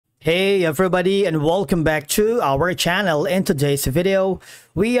Hey everybody, and welcome back to our channel. In today's video,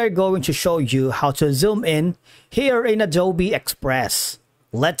 we are going to show you how to zoom in here in Adobe Express.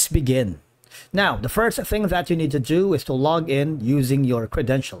 Let's begin. Now, the first thing that you need to do is to log in using your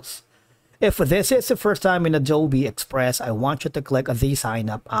credentials. If this is the first time in Adobe Express, I want you to click the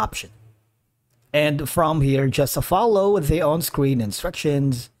sign up option. And from here, just follow the on-screen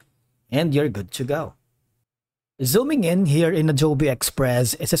instructions and you're good to go. Zooming in here in Adobe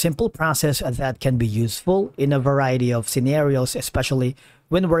Express is a simple process that can be useful in a variety of scenarios, especially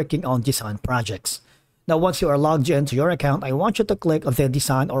when working on design projects. Now, once you are logged into your account, I want you to click the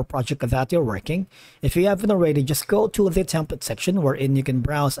design or project that you're working. If you haven't already, just go to the template section wherein you can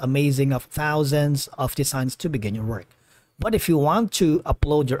browse amazing of thousands of designs to begin your work. But if you want to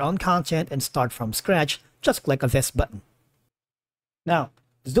upload your own content and start from scratch, just click this button. Now,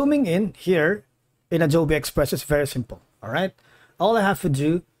 zooming in here in Adobe Express is very simple. All right, all I have to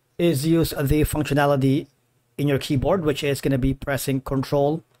do is use the functionality in your keyboard, which is going to be pressing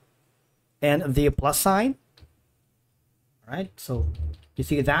Control and the plus sign. All right, so you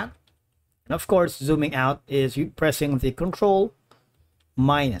see that, and of course zooming out is you pressing the Control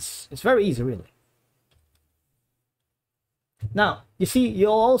minus. It's very easy, really. Now you see you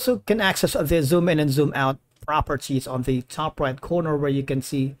also can access the zoom in and zoom out properties on the top right corner, where you can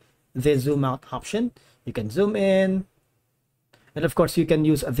see the zoom out option. You can zoom in, and of course you can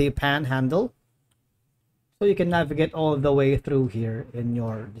use the pan handle, so you can navigate all the way through here in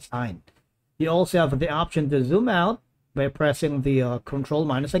your design. You also have the option to zoom out by pressing the Control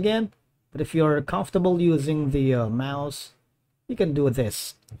minus again, but if you're comfortable using the mouse, you can do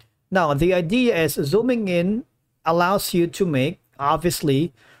this. Now the idea is zooming in allows you to make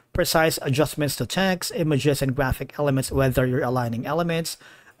obviously precise adjustments to text, images, and graphic elements, whether you're aligning elements,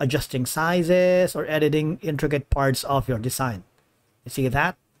 adjusting sizes, or editing intricate parts of your design. You see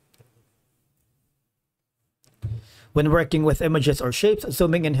that? When working with images or shapes,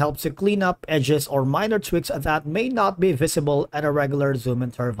 zooming in helps you clean up edges or minor tweaks that may not be visible at a regular zoom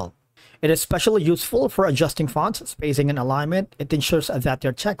interval. It is especially useful for adjusting fonts, spacing, and alignment. It ensures that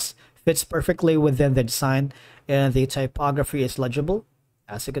your text fits perfectly within the design and the typography is legible,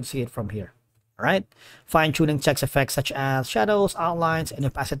 as you can see it from here. Right? Fine-tuning text effects such as shadows, outlines, and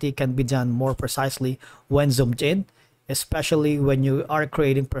opacity can be done more precisely when zoomed in, especially when you are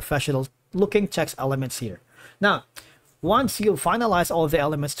creating professional-looking text elements here. Now, once you finalize all the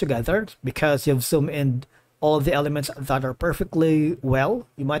elements together, because you've zoomed in all the elements that are perfectly well,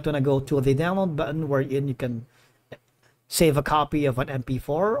 you might want to go to the download button, wherein you can save a copy of an MP4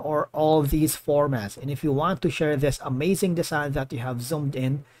 or all these formats. And if you want to share this amazing design that you have zoomed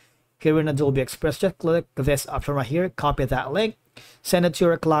in here in Adobe Express, just click this option right here, copy that link, send it to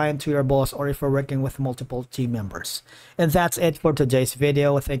your client, to your boss, or if you're working with multiple team members. And that's it for today's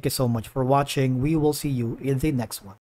video. Thank you so much for watching. We will see you in the next one.